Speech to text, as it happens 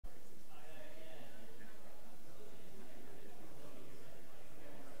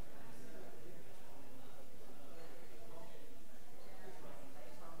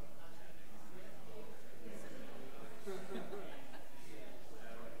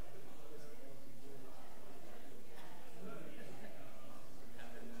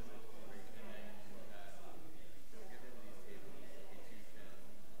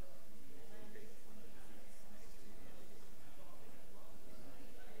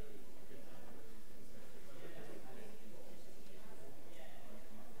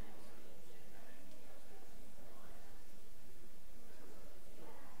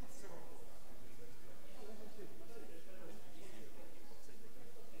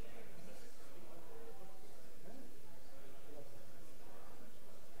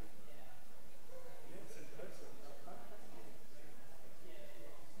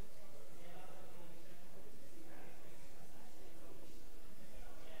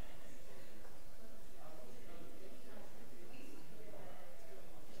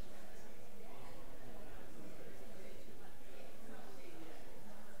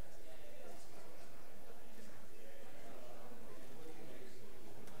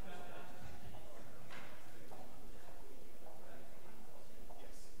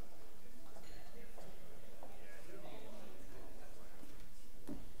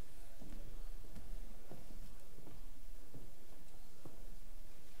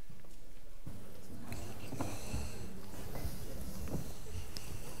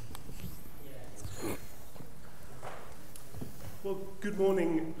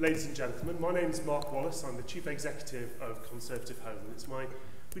morning, ladies and gentlemen. My name is Mark Wallace. I'm the Chief Executive of ConservativeHome, and it's my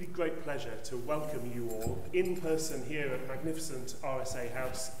really great pleasure to welcome you all in person here at magnificent RSA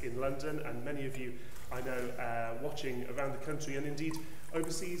House in London, and many of you I know watching around the country and indeed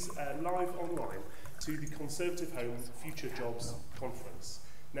overseas live online to the ConservativeHome Future Jobs Conference.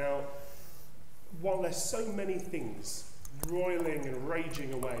 Now, while there's so many things roiling and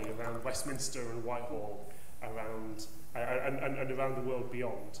raging away around Westminster and Whitehall, around and around the world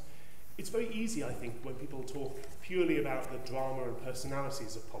beyond, it's very easy, I think, when people talk purely about the drama and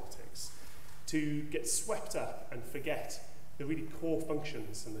personalities of politics, to get swept up and forget the really core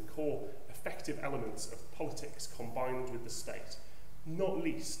functions and the core effective elements of politics combined with the state, not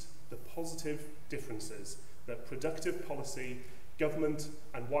least the positive differences that productive policy, government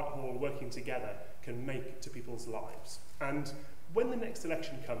and Whitehall working together can make to people's lives. And when the next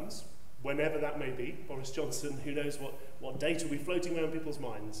election comes, whenever that may be, Boris Johnson, who knows what date will be floating around people's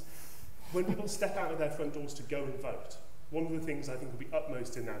minds, when people step out of their front doors to go and vote, one of the things I think will be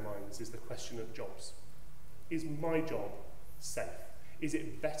upmost in their minds is the question of jobs. Is my job safe? Is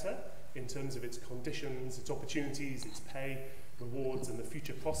it better in terms of its conditions, its opportunities, its pay, rewards, and the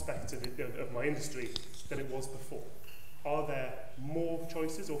future prospects of my industry than it was before? Are there more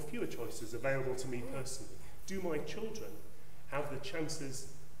choices or fewer choices available to me personally? Do my children have the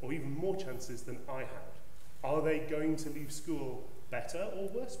chances or even more chances than I had? Are they going to leave school better or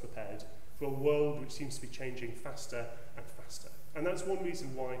worse prepared for a world which seems to be changing faster and faster? And that's one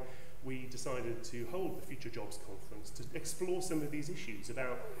reason why we decided to hold the Future Jobs Conference, to explore some of these issues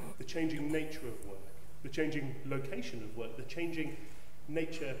about the changing nature of work, the changing location of work, the changing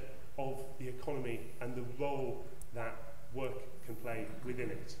nature of the economy and the role that work can play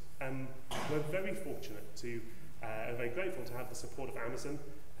within it. We're very fortunate to, very grateful to have the support of Amazon.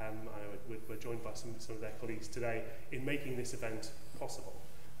 We're joined by some of their colleagues today in making this event possible,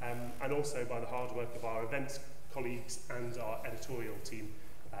 and also by the hard work of our events colleagues and our editorial team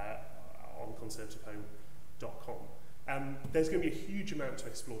on conservativehome.com. There's going to be a huge amount to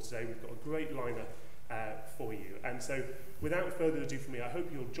explore today. We've got a great lineup for you, and so without further ado from me, I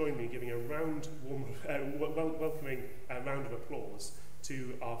hope you'll join me in giving a welcoming round of applause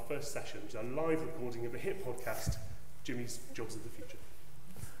to our first session, which is a live recording of the hit podcast, Jimmy's Jobs of the Future.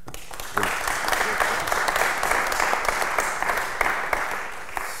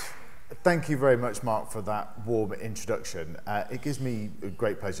 Thank you very much, Mark, for that warm introduction. It gives me a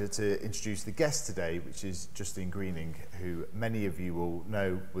great pleasure to introduce the guest today, which is Justine Greening, who many of you will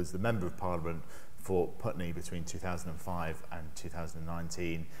know was the Member of Parliament for Putney between 2005 and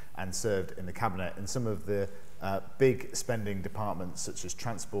 2019 and served in the Cabinet in some of the big spending departments such as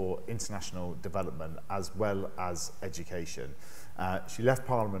transport, international development, as well as education. She left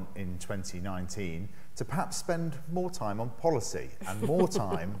Parliament in 2019 to perhaps spend more time on policy and more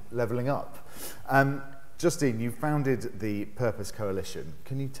time levelling up. Justine, you founded the Purpose Coalition.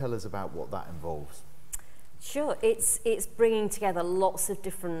 Can you tell us about what that involves? Sure. It's bringing together lots of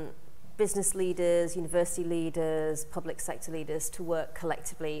different business leaders, university leaders, public sector leaders to work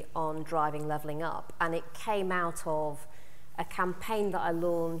collectively on driving levelling up. And it came out of a campaign that I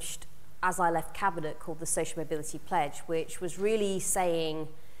launched as I left Cabinet called the Social Mobility Pledge, which was really saying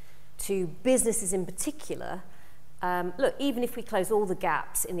to businesses in particular, look, even if we close all the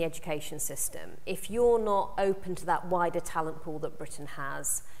gaps in the education system, if you're not open to that wider talent pool that Britain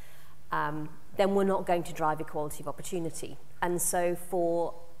has, then we're not going to drive equality of opportunity. And so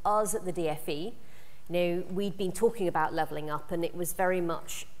for us at the DFE, we'd been talking about levelling up, and it was very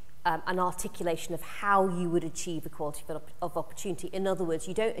much an articulation of how you would achieve equality of opportunity. In other words,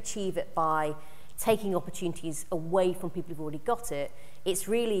 you don't achieve it by taking opportunities away from people who've already got it. It's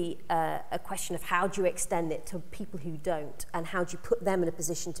really a question of how do you extend it to people who don't, and how do you put them in a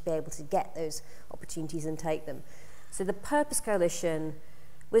position to be able to get those opportunities and take them. So the Purpose Coalition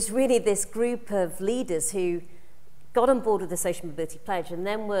was really this group of leaders who got on board with the Social Mobility Pledge and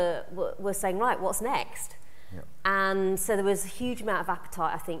then were saying, right, what's next? Yep. And so there was a huge amount of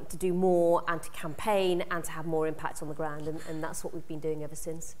appetite, I think, to do more and to campaign and to have more impact on the ground, and that's what we've been doing ever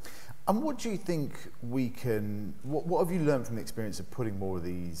since. And what do you think we can, what have you learned from the experience of putting more of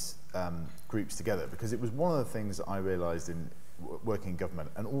these groups together? Because it was one of the things that I realised in working in government,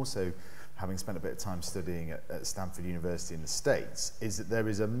 and also having spent a bit of time studying at Stanford University in the States, is that there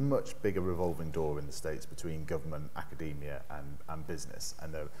is a much bigger revolving door in the States between government, academia and business,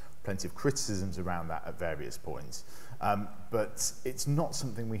 and there are plenty of criticisms around that at various points. But it's not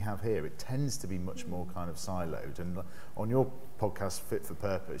something we have here. It tends to be much more kind of siloed. And on your podcast, Fit for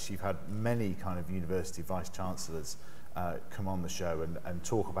Purpose, you've had many kind of university vice-chancellors come on the show and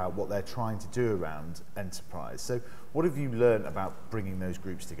talk about what they're trying to do around enterprise. So what have you learned about bringing those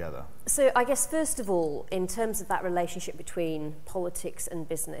groups together? So I guess first of all, in terms of that relationship between politics and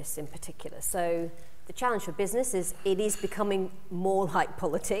business in particular, so the challenge for business is it is becoming more like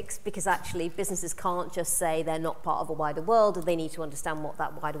politics, because actually businesses can't just say they're not part of a wider world, and they need to understand what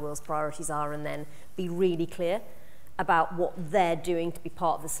that wider world's priorities are and then be really clear about what they're doing to be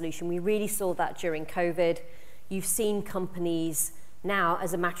part of the solution. We really saw that during COVID. You've seen companies now,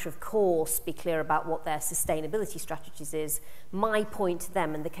 as a matter of course, be clear about what their sustainability strategies is. My point to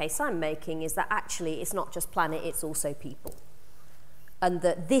them, and the case I'm making, is that actually it's not just planet, it's also people. And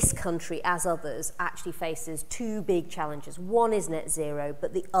that this country, as others, actually faces two big challenges. One is net zero,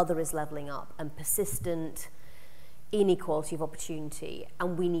 but the other is levelling up and persistent inequality of opportunity,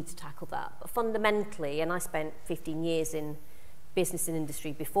 and we need to tackle that. But fundamentally, and I spent 15 years in business and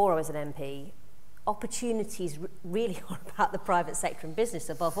industry before I was an MP, opportunities really are about the private sector and business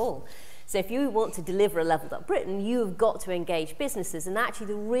above all. So if you want to deliver a levelled up Britain, you've got to engage businesses. And actually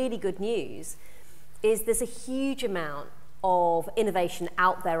the really good news is there's a huge amount of innovation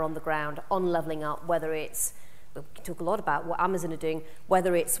out there on the ground on levelling up, whether it's, we can talk a lot about what Amazon are doing,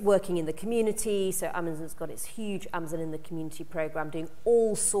 whether it's working in the community. So Amazon's got its huge Amazon in the Community program doing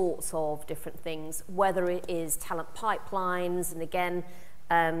all sorts of different things, whether it is talent pipelines. And again,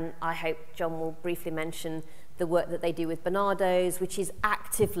 I hope John will briefly mention the work that they do with Bernardo's, which is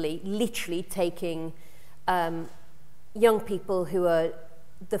actively, literally taking young people who are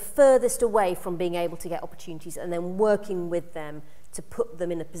the furthest away from being able to get opportunities and then working with them to put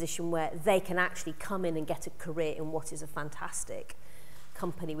them in a position where they can actually come in and get a career in what is a fantastic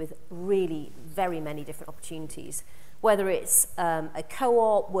company with really very many different opportunities. Whether it's a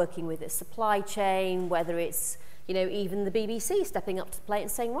co-op working with a supply chain, whether it's even the BBC stepping up to the plate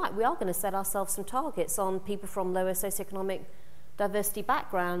and saying, right, we are going to set ourselves some targets on people from lower socioeconomic diversity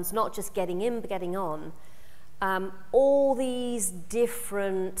backgrounds, not just getting in, but getting on. All these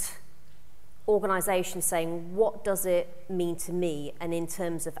different organisations saying, what does it mean to me? And in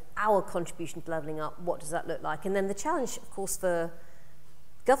terms of our contribution to levelling up, what does that look like? And then the challenge, of course, for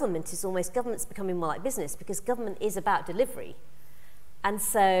government is almost government's becoming more like business, because government is about delivery. And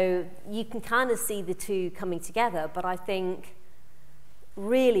so you can kind of see the two coming together, but I think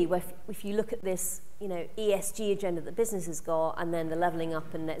really if you look at this, ESG agenda that business has got and then the levelling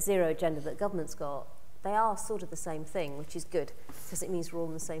up and net zero agenda that government's got, they are sort of the same thing, which is good because it means we're all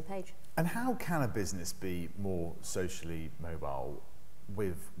on the same page. And how can a business be more socially mobile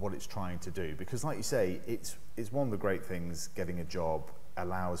with what it's trying to do? Because like you say, it's one of the great things, getting a job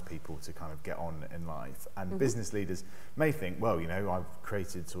allows people to kind of get on in life, and business leaders may think, well, I've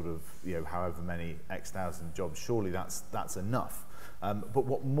created sort of however many X thousand jobs, surely that's enough, but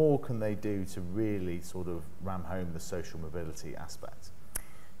what more can they do to really sort of ram home the social mobility aspect?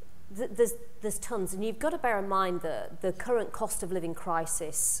 There's tons, and you've got to bear in mind that the current cost of living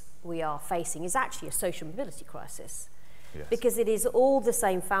crisis we are facing is actually a social mobility crisis. Yes. Because it is all the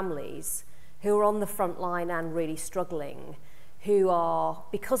same families who are on the front line and really struggling, who are,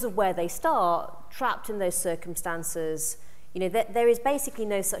 because of where they start, trapped in those circumstances. There is basically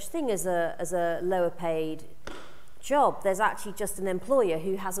no such thing as a lower paid job. There's actually just an employer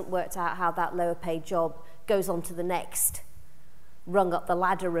who hasn't worked out how that lower paid job goes on to the next rung up the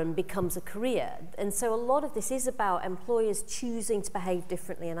ladder and becomes a career. And so a lot of this is about employers choosing to behave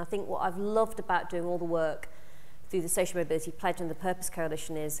differently. And I think what I've loved about doing all the work through the Social Mobility Pledge and the Purpose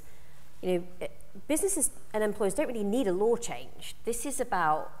Coalition is, businesses and employers don't really need a law change. This is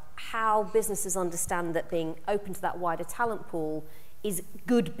about how businesses understand that being open to that wider talent pool is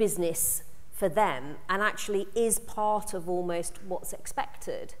good business for them and actually is part of almost what's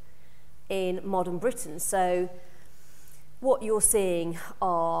expected in modern Britain. So what you're seeing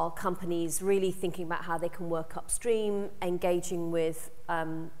are companies really thinking about how they can work upstream, engaging with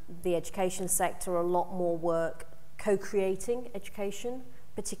the education sector, a lot more work co-creating education,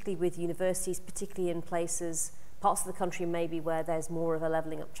 particularly with universities, particularly in parts of the country maybe where there's more of a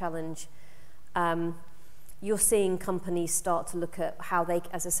levelling up challenge. You're seeing companies start to look at how they,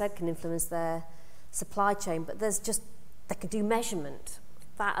 as I said, can influence their supply chain, but they can do measurement.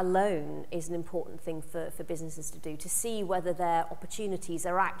 That alone is an important thing for businesses to do, to see whether their opportunities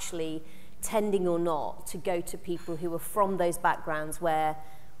are actually tending or not to go to people who are from those backgrounds where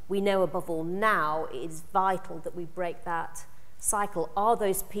we know above all now it is vital that we break that cycle. Are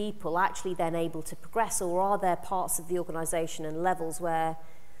those people actually then able to progress, or are there parts of the organisation and levels where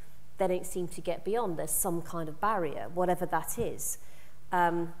they don't seem to get beyond? There's some kind of barrier, whatever that is.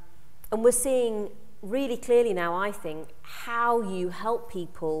 And we're seeing really clearly now, I think, how you help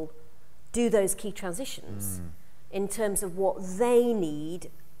people do those key transitions. in terms of what they need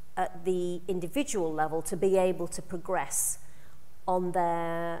at the individual level to be able to progress on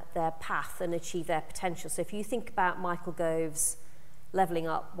their path and achieve their potential. So if you think about Michael Gove's Levelling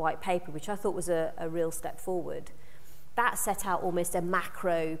Up white paper, which I thought was a real step forward, that set out almost a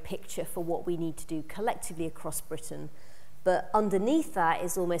macro picture for what we need to do collectively across Britain. But underneath that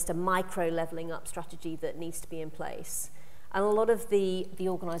is almost a micro levelling up strategy that needs to be in place. And a lot of the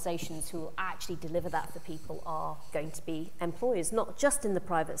organisations who will actually deliver that for people are going to be employers, not just in the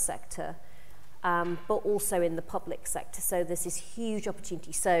private sector, but also in the public sector. So there's this huge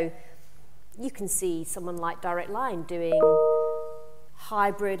opportunity. So you can see someone like Direct Line doing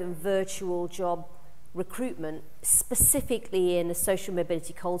hybrid and virtual job recruitment, specifically in a social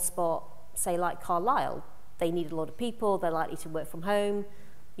mobility cold spot, say like Carlisle. They need a lot of people, they're likely to work from home.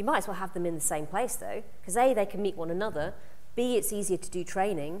 You might as well have them in the same place though, because A, they can meet one another, B, it's easier to do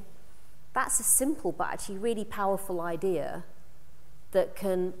training. That's a simple but actually really powerful idea that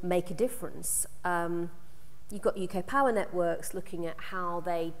can make a difference. You've got UK Power Networks looking at how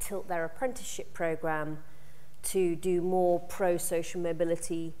they tilt their apprenticeship programme to do more pro-social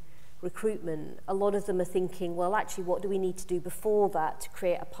mobility recruitment. A lot of them are thinking, well, actually, what do we need to do before that to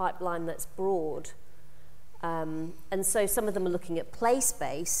create a pipeline that's broad? And so some of them are looking at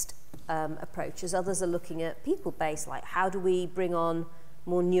place-based approaches. Others are looking at people-based, like how do we bring on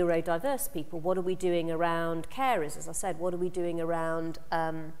more neurodiverse people? What are we doing around carers? As I said, what are we doing around,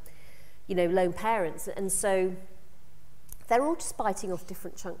 lone parents? And so they're all just biting off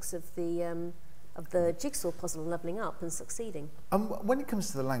different chunks of the jigsaw puzzle and levelling up and succeeding. When it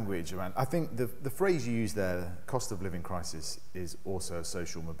comes to the language around, I think the phrase you use there, cost of living crisis is also a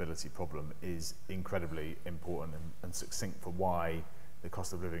social mobility problem, is incredibly important and succinct for why the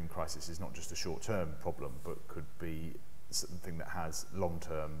cost of living crisis is not just a short-term problem, but could be something that has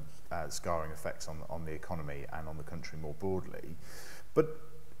long-term scarring effects on the economy and on the country more broadly. But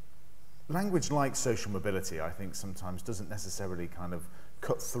language like social mobility, I think, sometimes doesn't necessarily kind of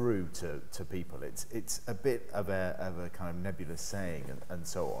cut through to people. It's a bit of a kind of nebulous saying and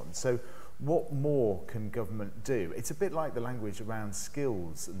so on. So what more can government do? It's a bit like the language around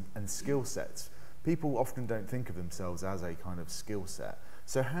skills and skill sets. People often don't think of themselves as a kind of skill set.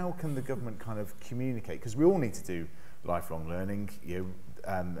 So how can the government kind of communicate? Because we all need to do lifelong learning.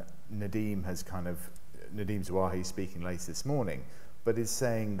 Nadhim Zahawi speaking later this morning, but is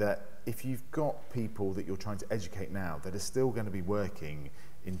saying that if you've got people that you're trying to educate now that are still going to be working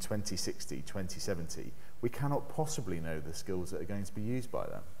in 2060, 2070, we cannot possibly know the skills that are going to be used by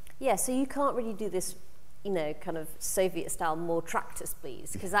them. Yeah, so you can't really do this, kind of Soviet-style, more tractors,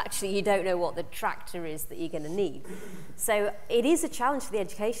 please, because actually you don't know what the tractor is that you're going to need. So it is a challenge for the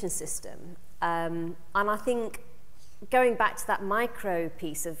education system. And I think going back to that micro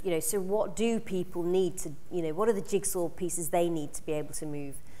piece of, so what do people need to, what are the jigsaw pieces they need to be able to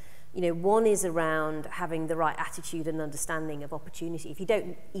move? One is around having the right attitude and understanding of opportunity. If you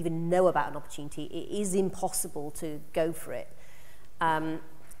don't even know about an opportunity, it is impossible to go for it.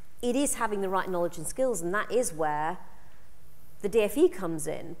 It is having the right knowledge and skills, and that is where the DfE comes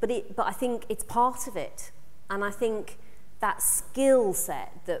in. But I think it's part of it. And I think that skill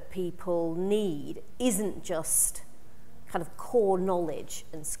set that people need isn't just kind of core knowledge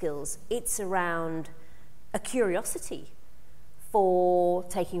and skills. It's around a curiosity for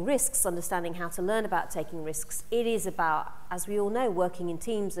taking risks, understanding how to learn about taking risks. It is about, as we all know, working in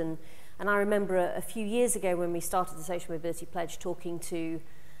teams. And I remember a few years ago when we started the Social Mobility Pledge, talking to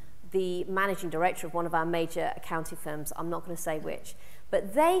the managing director of one of our major accounting firms, I'm not going to say which,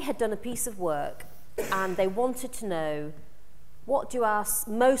 but they had done a piece of work and they wanted to know, what do our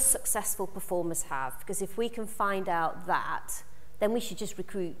most successful performers have? Because if we can find out that, then we should just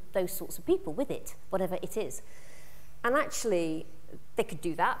recruit those sorts of people with it, whatever it is. And actually, they could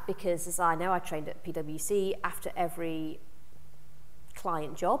do that because, as I know, I trained at PwC, after every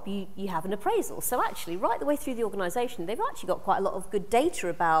client job, you have an appraisal. So actually, right the way through the organisation, they've actually got quite a lot of good data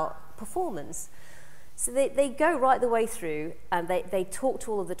about performance. So they go right the way through, and they talk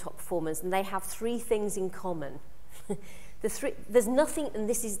to all of the top performers, and they have three things in common. There's nothing, and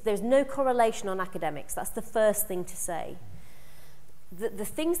there's no correlation on academics. That's the first thing to say. The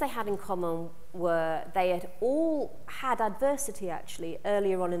things they had in common were they had all had adversity, actually,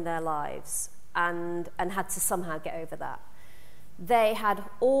 earlier on in their lives and had to somehow get over that. They had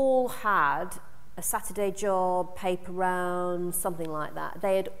all had a Saturday job, paper round, something like that.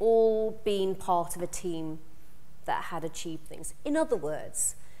 They had all been part of a team that had achieved things. In other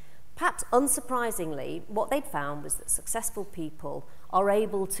words, perhaps unsurprisingly, what they'd found was that successful people are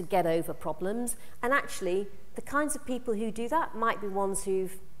able to get over problems, and actually the kinds of people who do that might be ones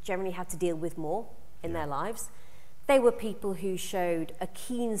who've generally had to deal with more in their lives. They were people who showed a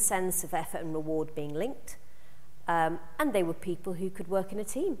keen sense of effort and reward being linked, and they were people who could work in a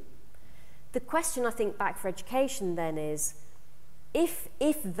team. The question, I think, back for education then is, if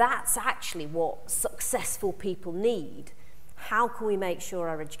that's actually what successful people need, how can we make sure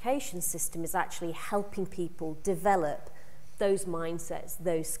our education system is actually helping people develop those mindsets,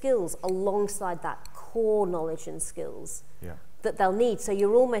 those skills, alongside that core knowledge and skills that they'll need? So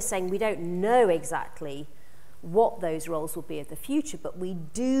you're almost saying we don't know exactly what those roles will be of the future, but we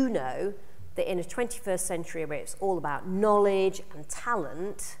do know that in a 21st century where it's all about knowledge and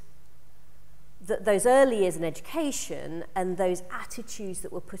talent, that those early years in education and those attitudes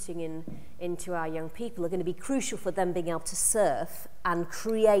that we're putting into our young people are going to be crucial for them being able to surf and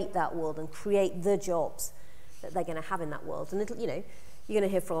create that world and create the jobs that they're going to have in that world. And you know, you're going to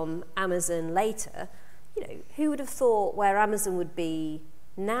hear from Amazon later. You know, who would have thought where Amazon would be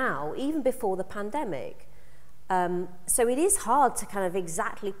now, even before the pandemic? So it is hard to kind of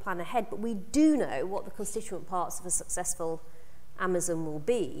exactly plan ahead, but we do know what the constituent parts of a successful Amazon will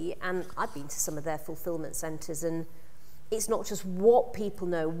be, and I've been to some of their fulfillment centres, and it's not just what people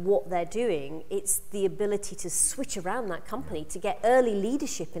know, what they're doing, it's the ability to switch around that company, to get early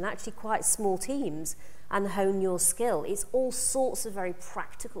leadership in actually quite small teams and hone your skill. It's all sorts of very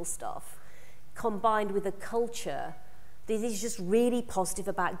practical stuff combined with a culture that is just really positive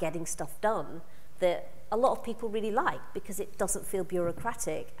about getting stuff done, that a lot of people really like, because it doesn't feel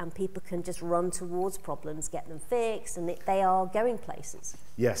bureaucratic and people can just run towards problems, get them fixed, and they are going places.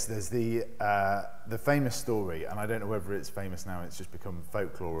 Yes, there's the famous story, and I don't know whether it's famous now, it's just become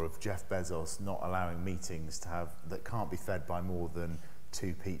folklore, of Jeff Bezos not allowing meetings that can't be fed by more than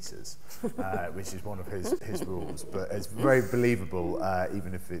 2 pizzas, which is one of his rules. But it's very believable,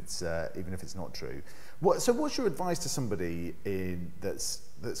 even if it's not true. So what's your advice to somebody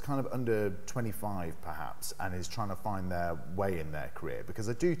that's kind of under 25 perhaps, and is trying to find their way in their career? Because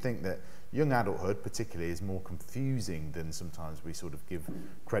I do think that young adulthood particularly is more confusing than sometimes we sort of give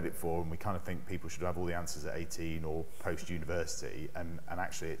credit for, and we kind of think people should have all the answers at 18 or post-university, and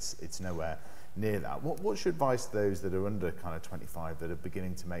actually it's nowhere near that. What's your advice to those that are under kind of 25 that are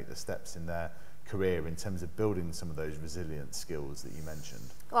beginning to make the steps in their career in terms of building some of those resilient skills that you mentioned?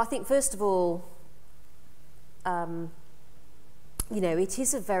 Well, I think first of all, you know, it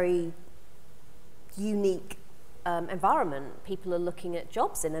is a very unique environment people are looking at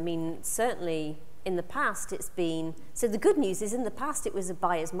jobs in. I mean, certainly in the past it's been, so the good news is in the past it was a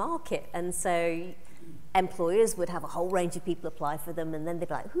buyer's market, and so employers would have a whole range of people apply for them, and then they'd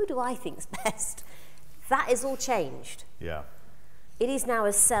be like, who do I think's best? That is all changed. Yeah. It is now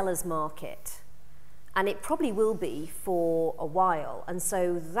a seller's market, and it probably will be for a while. And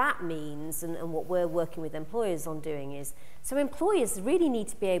so that means, and what we're working with employers on doing is, so employers really need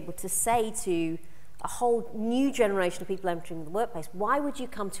to be able to say to a whole new generation of people entering the workplace, why would you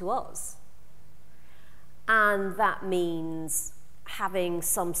come to us? And that means having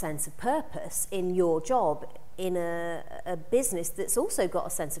some sense of purpose in your job, in a business that's also got a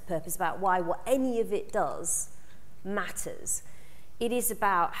sense of purpose about why what any of it does matters. It is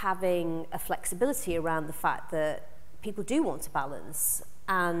about having a flexibility around the fact that people do want to balance,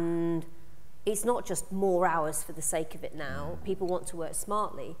 and it's not just more hours for the sake of it now. People want to work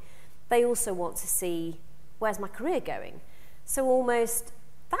smartly. They also want to see, where's my career going? So almost,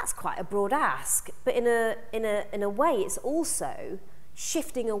 that's quite a broad ask, but in a way it's also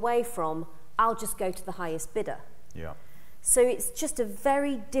shifting away from, I'll just go to the highest bidder. Yeah. So it's just a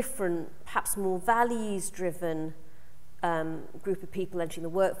very different, perhaps more values-driven group of people entering the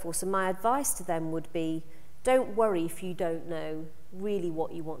workforce. And my advice to them would be, don't worry if you don't know really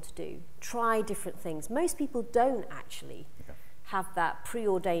what you want to do. Try different things. Most people don't actually have that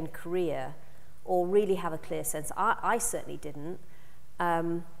preordained career or really have a clear sense. I certainly didn't.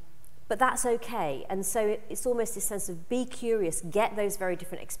 But that's okay. And so it's almost this sense of be curious, get those very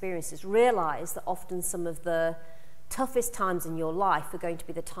different experiences, realize that often some of the toughest times in your life are going to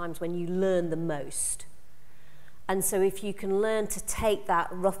be the times when you learn the most. And so if you can learn to take that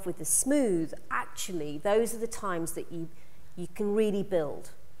rough with the smooth, actually, those are the times that you can really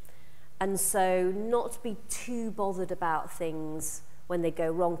build. And so not to be too bothered about things when they go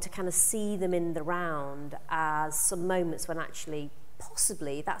wrong, to kind of see them in the round as some moments when actually,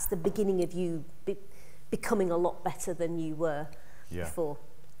 possibly, that's the beginning of you becoming a lot better than you were before.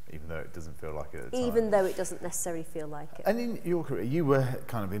 Even though it doesn't feel like it at the time. Even though it doesn't necessarily feel like it. And in your career, you were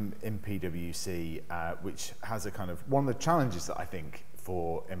kind of in PwC, which has a kind of, one of the challenges that I think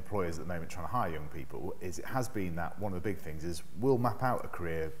for employers at the moment trying to hire young people is it has been that one of the big things is we'll map out a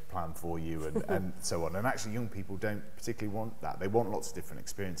career plan for you and so on. And actually young people don't particularly want that. They want lots of different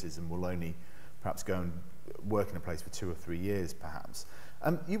experiences and will only perhaps go and work in a place for 2 or 3 years, perhaps.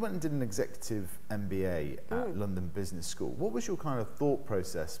 You went and did an executive MBA at London Business School. What was your kind of thought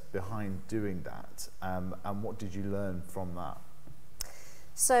process behind doing that, and what did you learn from that?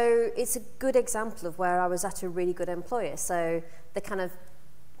 So it's a good example of where I was at a really good employer. So the kind of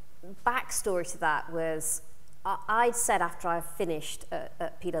backstory to that was I'd said after I finished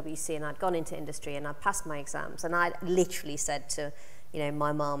at PwC and I'd gone into industry and I'd passed my exams, and I literally said to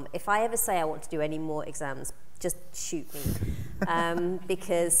my mum, if I ever say I want to do any more exams, just shoot me,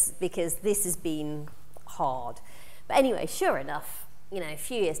 because this has been hard. But anyway, sure enough, a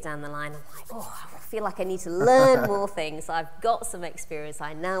few years down the line, I'm like, oh, I feel like I need to learn more things. I've got some experience.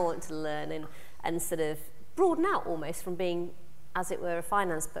 I now want to learn and sort of broaden out almost from being, as it were, a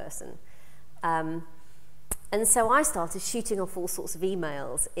finance person. And so I started shooting off all sorts of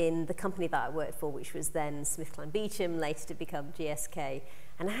emails in the company that I worked for, which was then SmithKline Beecham, later to become GSK.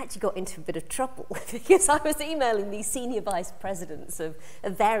 And I actually got into a bit of trouble because I was emailing these senior vice presidents of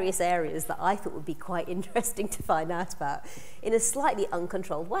various areas that I thought would be quite interesting to find out about in a slightly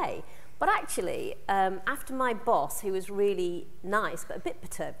uncontrolled way. But actually, after my boss, who was really nice but a bit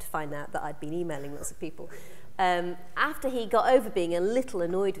perturbed to find out that I'd been emailing lots of people, after he got over being a little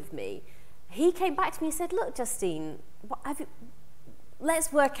annoyed with me, he came back to me and said, look, Justine,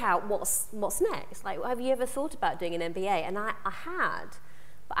 let's work out what's next. Like, have you ever thought about doing an MBA? And I had,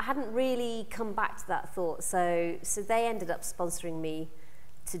 but I hadn't really come back to that thought. So they ended up sponsoring me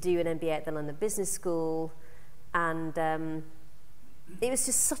to do an MBA at the London Business School. And it was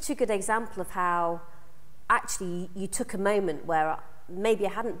just such a good example of how actually you took a moment where maybe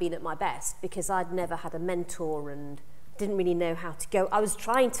I hadn't been at my best because I'd never had a mentor and didn't really know how to go. I was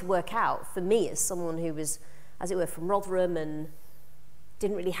trying to work out, for me as someone who was, as it were, from Rotherham and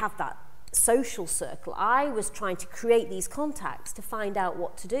didn't really have that social circle, I was trying to create these contacts to find out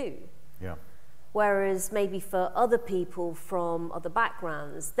what to do. Yeah. Whereas maybe for other people from other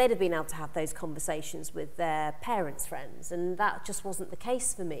backgrounds, they'd have been able to have those conversations with their parents' friends, and that just wasn't the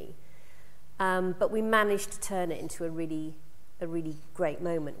case for me. But we managed to turn it into a really great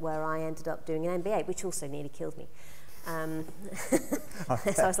moment where I ended up doing an MBA, which also nearly killed me. So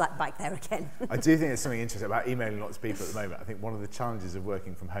I was like back there again. I do think there's something interesting about emailing lots of people at the moment. I think one of the challenges of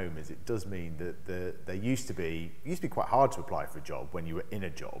working from home is it does mean that there used to be quite hard to apply for a job when you were in a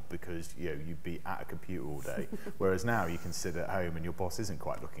job because you'd be at a computer all day, whereas now you can sit at home and your boss isn't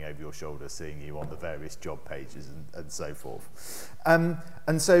quite looking over your shoulder, seeing you on the various job pages and so forth. And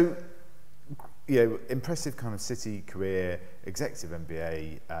so, impressive kind of city career, executive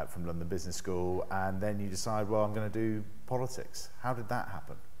MBA from London Business School, and then you decide, well, I'm going to do politics. How did that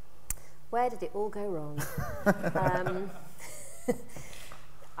happen? Where did it all go wrong?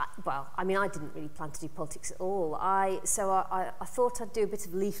 Well, I mean, I didn't really plan to do politics at all. So I thought I'd do a bit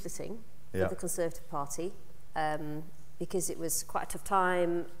of leafleting for the Conservative Party because it was quite a tough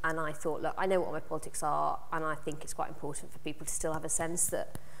time, and I thought, look, I know what my politics are, and I think it's quite important for people to still have a sense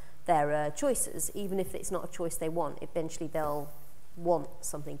that there are choices, even if it's not a choice they want, eventually they'll want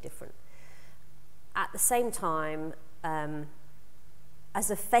something different. At the same time,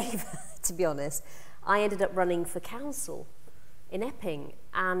 as a favour, to be honest, I ended up running for council in Epping,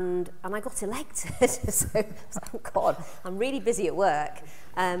 and I got elected. So I was like, oh God, I'm really busy at work.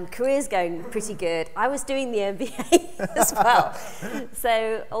 Career's going pretty good. I was doing the MBA as well.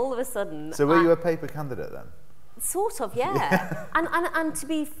 So all of a sudden... So were you a paper candidate then? Sort of, yeah. And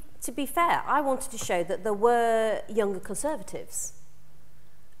to be fair, I wanted to show that there were younger Conservatives.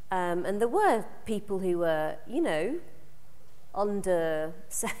 And there were people who were, under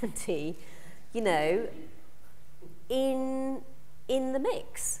 70, in the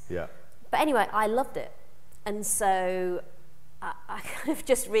mix. Yeah. But anyway, I loved it. And so I kind of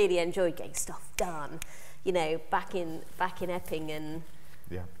just really enjoyed getting stuff done, back in Epping, and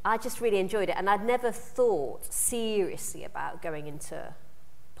I just really enjoyed it. And I'd never thought seriously about going into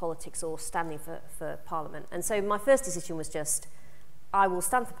politics or standing for Parliament. And so my first decision was just, I will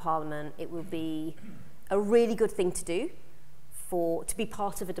stand for Parliament. It will be a really good thing to do to be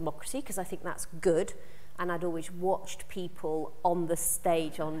part of a democracy, because I think that's good. And I'd always watched people on the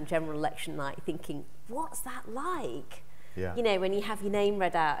stage on general election night thinking, what's that like? Yeah. When you have your name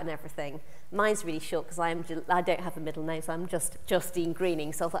read out and everything. Mine's really short because I don't have a middle name, so I'm just Justine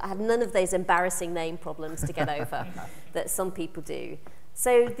Greening. So I thought I had none of those embarrassing name problems to get over that some people do.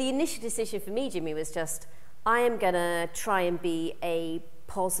 So the initial decision for me, Jimmy, was just, I am going to try and be a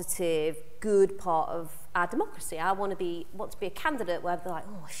positive, good part of our democracy. I want to be a candidate where they're like,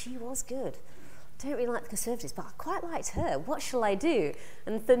 oh, she was good. I don't really like the Conservatives, but I quite liked her. What shall I do?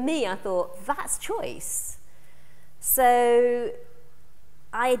 And for me, I thought, that's choice. So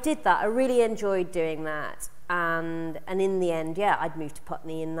I did that. I really enjoyed doing that. And in the end, yeah, I'd moved to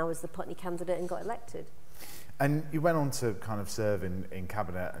Putney and I was the Putney candidate and got elected. And you went on to kind of serve in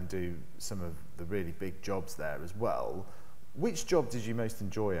cabinet and do some of the really big jobs there as well. Which job did you most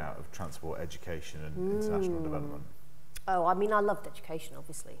enjoy out of transport, education and international development? Oh, I mean, I loved education,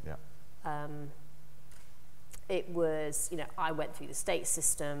 obviously. Yeah. It was, you know, I went through the state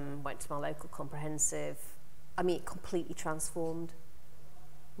system, went to my local comprehensive. I mean, it completely transformed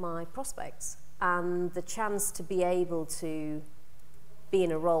my prospects. And the chance to be able to be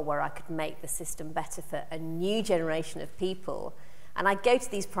in a role where I could make the system better for a new generation of people. And I'd go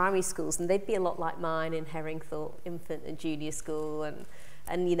to these primary schools and they'd be a lot like mine in Herringthorpe, infant and junior school,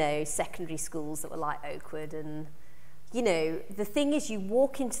 and you know, secondary schools that were like Oakwood. And, you know, the thing is, you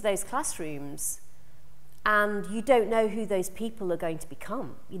walk into those classrooms and you don't know who those people are going to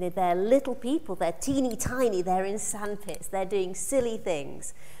become. You know, they're little people, they're teeny tiny, they're in sandpits, they're doing silly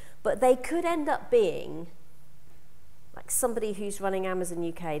things. But they could end up being, like somebody who's running Amazon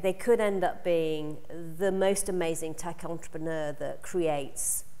UK, they could end up being the most amazing tech entrepreneur that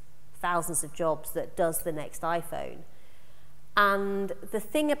creates thousands of jobs, that does the next iPhone. And the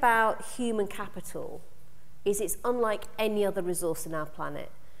thing about human capital is it's unlike any other resource in our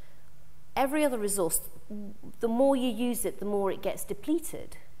planet. Every other resource, the more you use it, the more it gets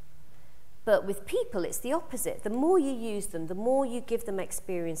depleted. But with people, it's the opposite. The more you use them, the more you give them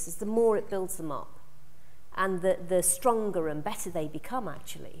experiences, the more it builds them up. And the stronger and better they become,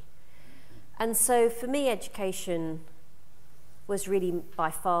 actually. And so for me, education was really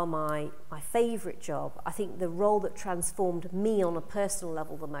by far my favourite job. I think the role that transformed me on a personal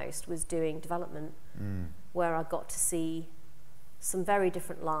level the most was doing development, where I got to see some very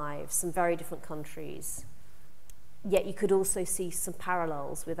different lives, some very different countries. Yet you could also see some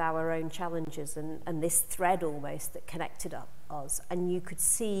parallels with our own challenges and this thread almost that connected us. And you could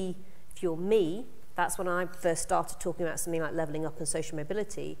see, if you're me, that's when I first started talking about something like levelling up and social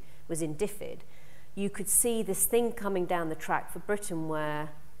mobility, was in DFID. You could see this thing coming down the track for Britain where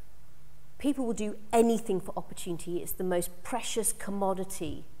people will do anything for opportunity. It's the most precious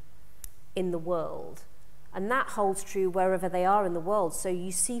commodity in the world. And that holds true wherever they are in the world. So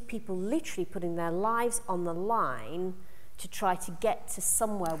you see people literally putting their lives on the line to try to get to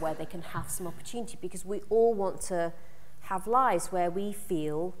somewhere where they can have some opportunity, because we all want to have lives where we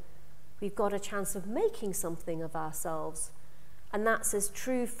feel we've got a chance of making something of ourselves. And that's as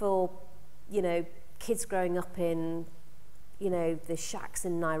true for, you know, kids growing up in, you know, the shacks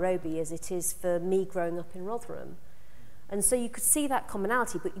in Nairobi as it is for me growing up in Rotherham. And so you could see that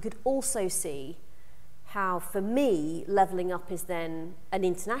commonality, but you could also see how, for me, levelling up is then an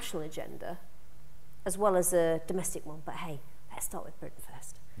international agenda as well as a domestic one. But hey, let's start with Britain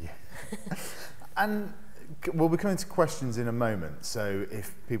first. Yeah. And we'll be coming to questions in a moment, so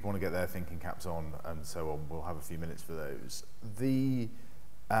if people want to get their thinking caps on and so on, we'll have a few minutes for those. The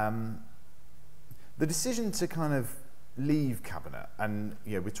decision to kind of leave cabinet, and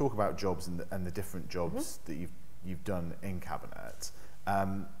you know, we talk about jobs and the different jobs that you've done in cabinet.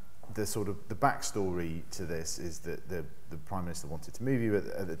 The sort of the backstory to this is that the Prime Minister wanted to move you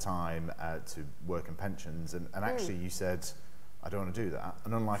at the time to work in pensions, and actually you said, I don't want to do that.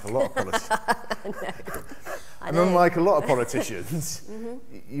 And unlike a lot of politicians,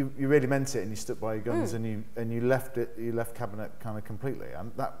 you really meant it, and you stuck by your guns, and you left cabinet kind of completely.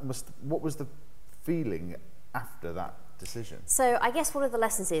 And what was the feeling after that decision? So I guess one of the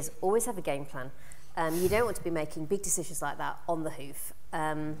lessons is always have a game plan. You don't want to be making big decisions like that on the hoof.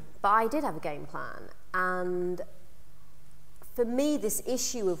 But I did have a game plan, and for me, this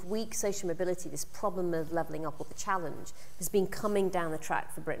issue of weak social mobility, this problem of levelling up, or the challenge, has been coming down the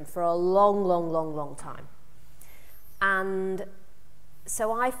track for Britain for a long time. And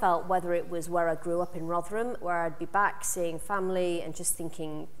so I felt, whether it was where I grew up in Rotherham, where I'd be back seeing family and just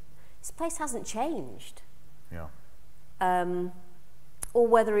thinking, this place hasn't changed. Yeah. Or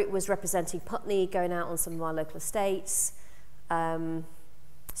whether it was representing Putney, going out on some of my local estates.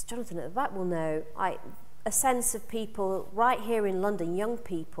 As Jonathan at the back will know, a sense of people right here in London, young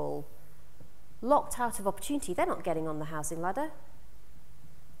people, locked out of opportunity. They're not getting on the housing ladder.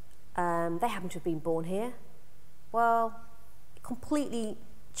 They happen to have been born here. Well, it completely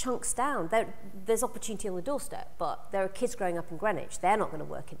chunks down. There's opportunity on the doorstep, but there are kids growing up in Greenwich. They're not going to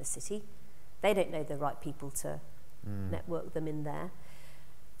work in the city. They don't know the right people to network them in there.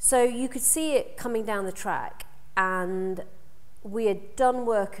 So you could see it coming down the track, and we had done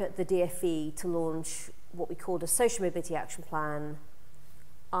work at the DFE to launch what we called a social mobility action plan.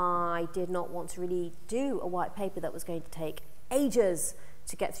 I did not want to really do a white paper that was going to take ages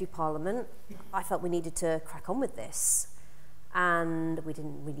to get through Parliament. I felt we needed to crack on with this. And we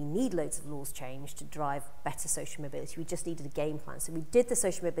didn't really need loads of laws changed to drive better social mobility. We just needed a game plan. So we did the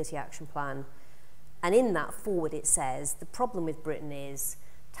Social Mobility Action Plan, and in that forward it says the problem with Britain is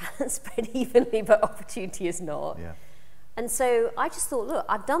talent spread evenly, but opportunity is not. Yeah. And so I just thought, look,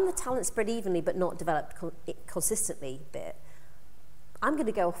 I've done the talent spread evenly but not developed consistently bit. I'm going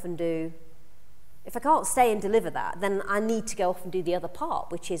to go off and do, if I can't stay and deliver that, then I need to go off and do the other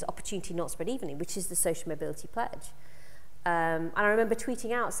part, which is opportunity not spread evenly, which is the social mobility pledge. And I remember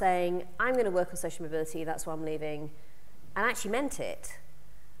tweeting out saying, I'm going to work on social mobility, that's why I'm leaving, and I actually meant it.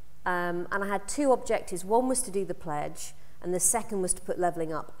 And I had two objectives. One was to do the pledge, and the second was to put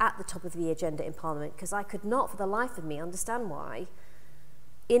levelling up at the top of the agenda in Parliament, because I could not for the life of me understand why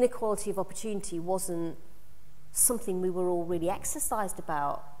inequality of opportunity wasn't something we were all really exercised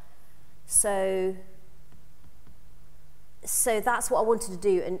about. So that's what I wanted to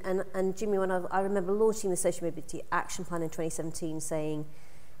do. And Jimmy, when I remember launching the Social Mobility Action Plan in 2017, saying,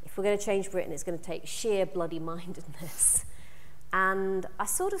 if we're going to change Britain, it's going to take sheer bloody mindedness. And I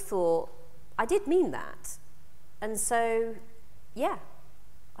sort of thought, I did mean that. And so, yeah,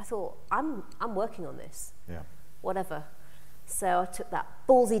 I thought, I'm working on this. Yeah. Whatever. So I took that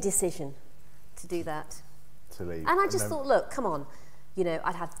ballsy decision to do that. To leave. And I just thought, look, come on. You know,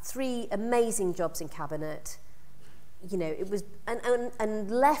 I'd had 3 amazing jobs in Cabinet. You know, it was, and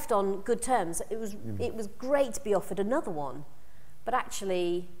left on good terms. It was great to be offered another one. But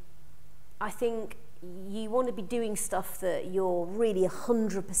actually, I think you want to be doing stuff that you're really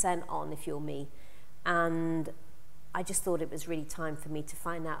 100% on, if you're me. And I just thought it was really time for me to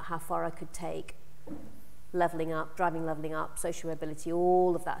find out how far I could take levelling up, driving levelling up, social mobility,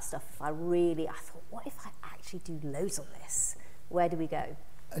 all of that stuff. I thought, what if I actually do loads of this? Where do we go?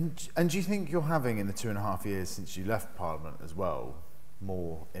 And do you think you're having, in the 2.5 years since you left Parliament as well,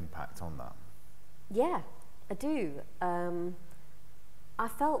 more impact on that? Yeah, I do. I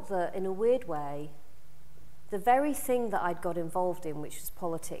felt that, in a weird way, the very thing that I'd got involved in, which was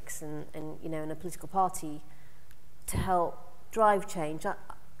politics and you know, in a political party, to help drive change,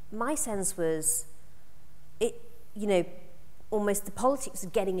 my sense was, you know, almost the politics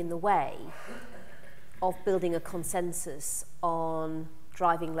of getting in the way of building a consensus on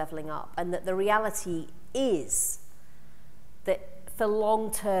driving levelling up, and that the reality is that for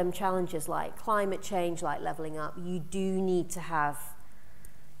long-term challenges like climate change, like levelling up, you do need to have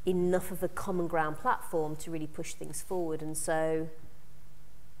enough of a common ground platform to really push things forward. And so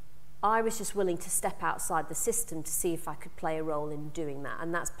I was just willing to step outside the system to see if I could play a role in doing that.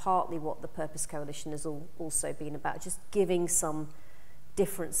 And that's partly what the Purpose Coalition has also been about, just giving some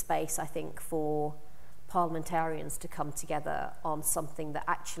different space, I think, for parliamentarians to come together on something that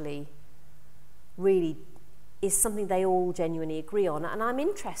actually really is something they all genuinely agree on. And I'm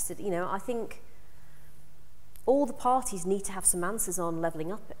interested, you know, I think all the parties need to have some answers on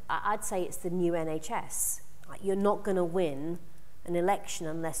levelling up. I'd say it's the new NHS. You're not going to win an election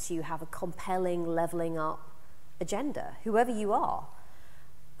unless you have a compelling levelling up agenda, whoever you are.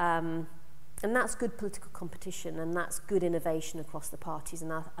 And that's good political competition, and that's good innovation across the parties,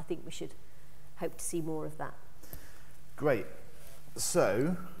 and I think we should hope to see more of that. Great.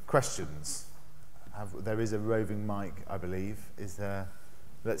 So, questions. There is a roving mic, I believe. Is there?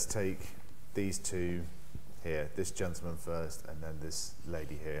 Let's take these two here. This gentleman first, and then this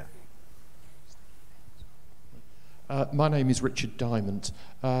lady here. My name is Richard Diamond.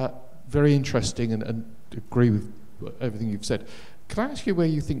 Very interesting, and agree with everything you've said. Can I ask you where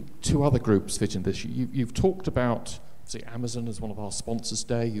you think 2 other groups fit in this? You've talked about, say, Amazon as one of our sponsors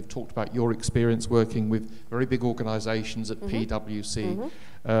today. You've talked about your experience working with very big organisations at PwC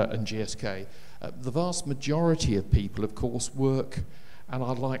and GSK. The vast majority of people, of course, work and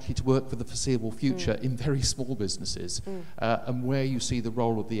are likely to work for the foreseeable future in very small businesses, and where you see the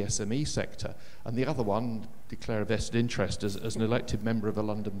role of the SME sector. And the other one, declare a vested interest as an elected member of a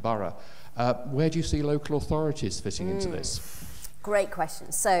London borough. Where do you see local authorities fitting into this? Great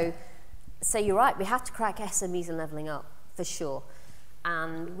question. So you're right, we have to crack SMEs and levelling up, for sure.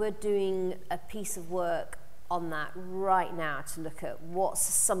 And we're doing a piece of work on that right now to look at what's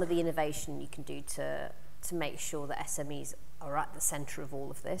some of the innovation you can do to make sure that SMEs are at the centre of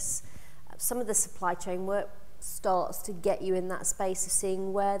all of this. Some of the supply chain work starts to get you in that space of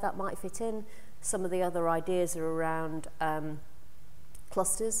seeing where that might fit in. Some of the other ideas are around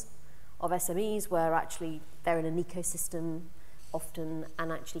clusters of SMEs, where actually they're in an ecosystem often,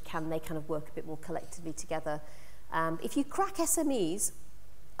 and actually can they kind of work a bit more collectively together. If you crack SMEs,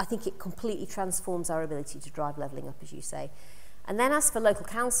 I think it completely transforms our ability to drive levelling up, as you say. And then as for local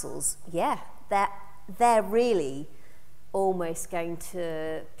councils, yeah, they're really almost going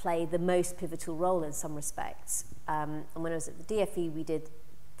to play the most pivotal role in some respects. And when I was at the DFE, we did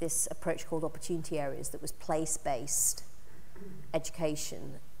this approach called opportunity areas that was place-based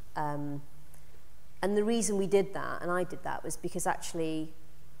education. And the reason we did that, and I did that, was because actually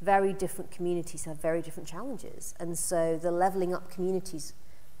very different communities have very different challenges. And so the levelling up communities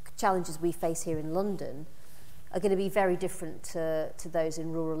challenges we face here in London are going to be very different to those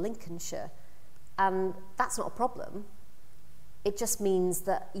in rural Lincolnshire. And that's not a problem. It just means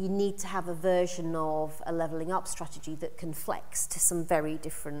that you need to have a version of a levelling up strategy that can flex to some very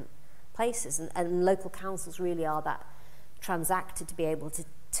different places. And local councils really are that transactor to be able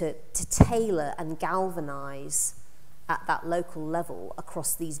to tailor and galvanise at that local level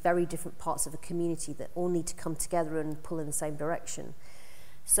across these very different parts of a community that all need to come together and pull in the same direction.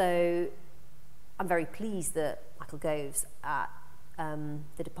 So I'm very pleased that Michael Gove's at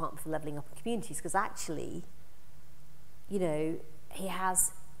the Department for Levelling Up and Communities, because actually, you know, he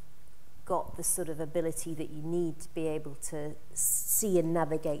has got the sort of ability that you need to be able to see and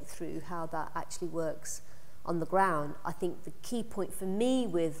navigate through how that actually works on the ground. I think the key point for me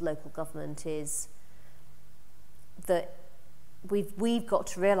with local government is that we've got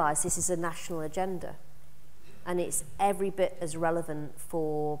to realise this is a national agenda, and it's every bit as relevant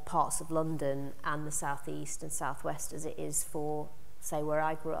for parts of London and the South East and South West as it is for, say, where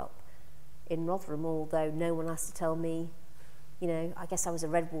I grew up in Rotherham, although no one has to tell me, you know, I guess I was a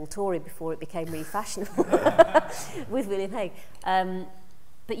Red Wall Tory before it became really fashionable with William Hague.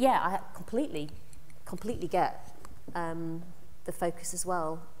 But yeah, I completely get the focus as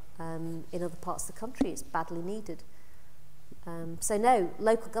well in other parts of the country. It's badly needed. So no,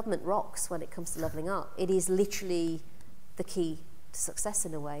 local government rocks when it comes to levelling up. It is literally the key to success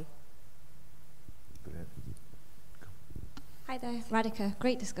in a way. Brilliant. Hi there, Radhika.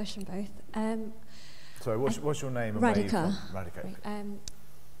 Great discussion both. Sorry, what's your name? Radhika.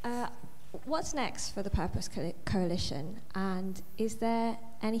 Radhika. What's next for the Purpose Coalition, and is there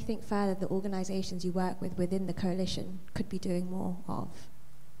anything further that organisations you work with within the coalition could be doing more of?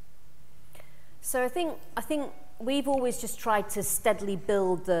 So I think we've always just tried to steadily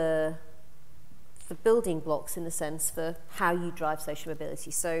build the building blocks, in a sense, for how you drive social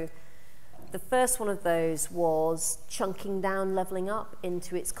mobility. So the first one of those was chunking down levelling up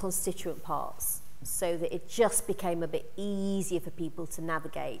into its constituent parts, so that it just became a bit easier for people to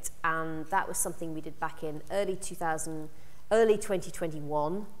navigate. And that was something we did back in early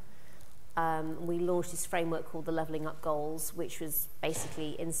 2021. We launched this framework called the Levelling Up Goals, which was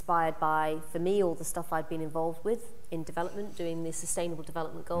basically inspired by, for me, all the stuff I'd been involved with in development, doing the Sustainable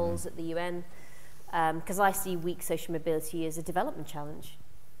Development Goals at the UN, because I see weak social mobility as a development challenge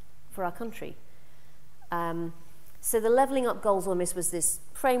for our country. So the Levelling Up Goals almost was this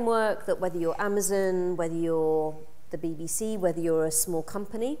framework that whether you're Amazon, whether you're the BBC, whether you're a small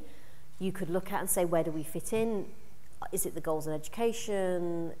company, you could look at and say, where do we fit in? Is it the goals on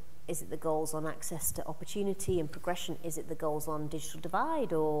education? Is it the goals on access to opportunity and progression? Is it the goals on digital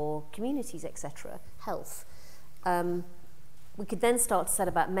divide or communities, etc., health? We could then start to set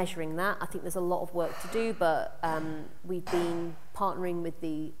about measuring that. I think there's a lot of work to do, but we've been partnering with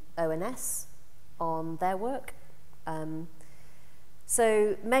the ONS on their work.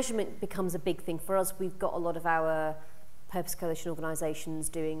 So measurement becomes a big thing for us. We've got a lot of our Purpose Coalition organisations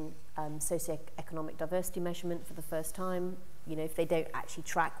doing socioeconomic diversity measurement for the first time. You know, if they don't actually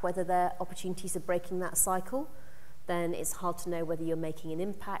track whether their opportunities are breaking that cycle, then it's hard to know whether you're making an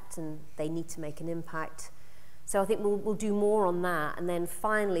impact, and they need to make an impact. So I think we'll do more on that. And then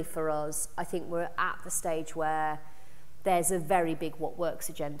finally for us, I think we're at the stage where there's a very big what works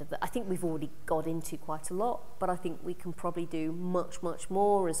agenda that I think we've already got into quite a lot, but I think we can probably do much, much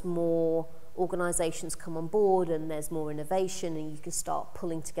more as more organisations come on board and there's more innovation and you can start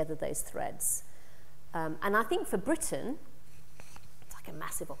pulling together those threads. And I think for Britain, it's like a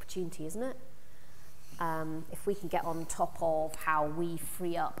massive opportunity, isn't it? If we can get on top of how we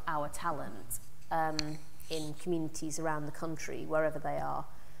free up our talent in communities around the country, wherever they are,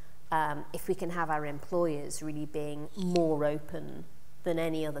 if we can have our employers really being more open than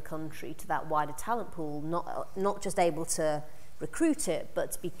any other country to that wider talent pool, not just able to recruit it,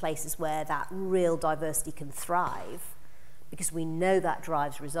 but to be places where that real diversity can thrive, because we know that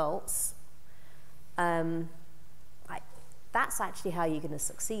drives results. That's actually how you're going to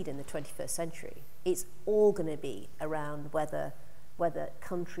succeed in the 21st century. It's all going to be around whether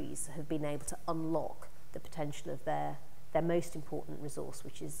countries have been able to unlock the potential of their most important resource,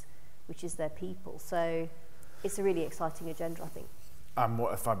 which is their people. So it's a really exciting agenda, I think. And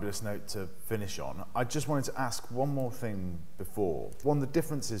what a fabulous note to finish on. I just wanted to ask one more thing before. One of the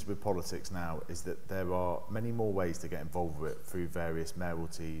differences with politics now is that there are many more ways to get involved with it through various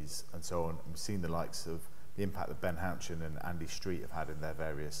mayoralties and so on. We've seen the likes of the impact that Ben Houchin and Andy Street have had in their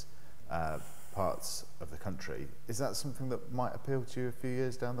various parts of the country. Is that something that might appeal to you a few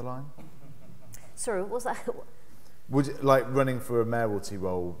years down the line? Sorry, what was that? Would you, like running for a mayoralty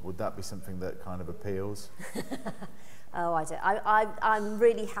role, would that be something that kind of appeals? Oh, I don't. I'm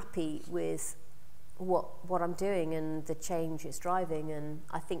really happy with what I'm doing and the change it's driving, and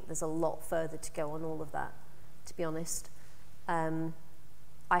I think there's a lot further to go on all of that, to be honest. I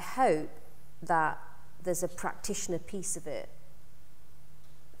hope that there's a practitioner piece of it,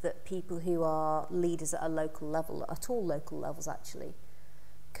 that people who are leaders at a local level, at all local levels actually,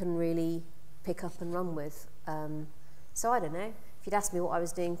 can really pick up and run with. So I don't know. If you'd asked me what I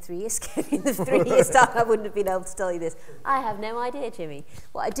was doing 3 years ago, in the 3 years' time, I wouldn't have been able to tell you this. I have no idea, Jimmy.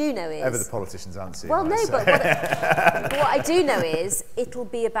 What I do know is... Ever the politicians answer you. Well, no, but what I do know is it'll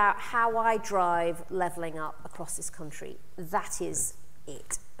be about how I drive levelling up across this country. That is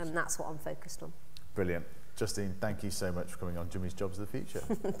it, and that's what I'm focused on. Brilliant. Justine, thank you so much for coming on Jimmy's Jobs of the Future.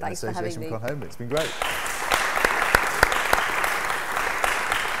 Thanks for having me. In association with ConHome. It's been great.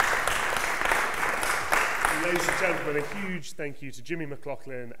 Ladies and gentlemen, a huge thank you to Jimmy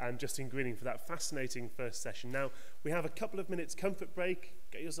McLaughlin and Justine Greening for that fascinating first session. Now, we have a couple of minutes comfort break.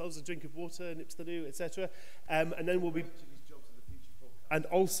 Get yourselves a drink of water, nips to do, etc. And then we'll be... And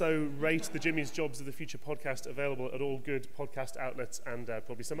also rate the Jimmy's Jobs of the Future podcast, available at all good podcast outlets and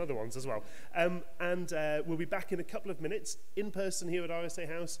probably some other ones as well. We'll be back in a couple of minutes, in person here at RSA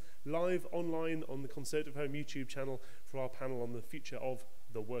House, live online on the Conservative Home YouTube channel for our panel on the future of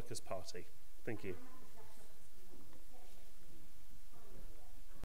the Workers' Party. Thank you.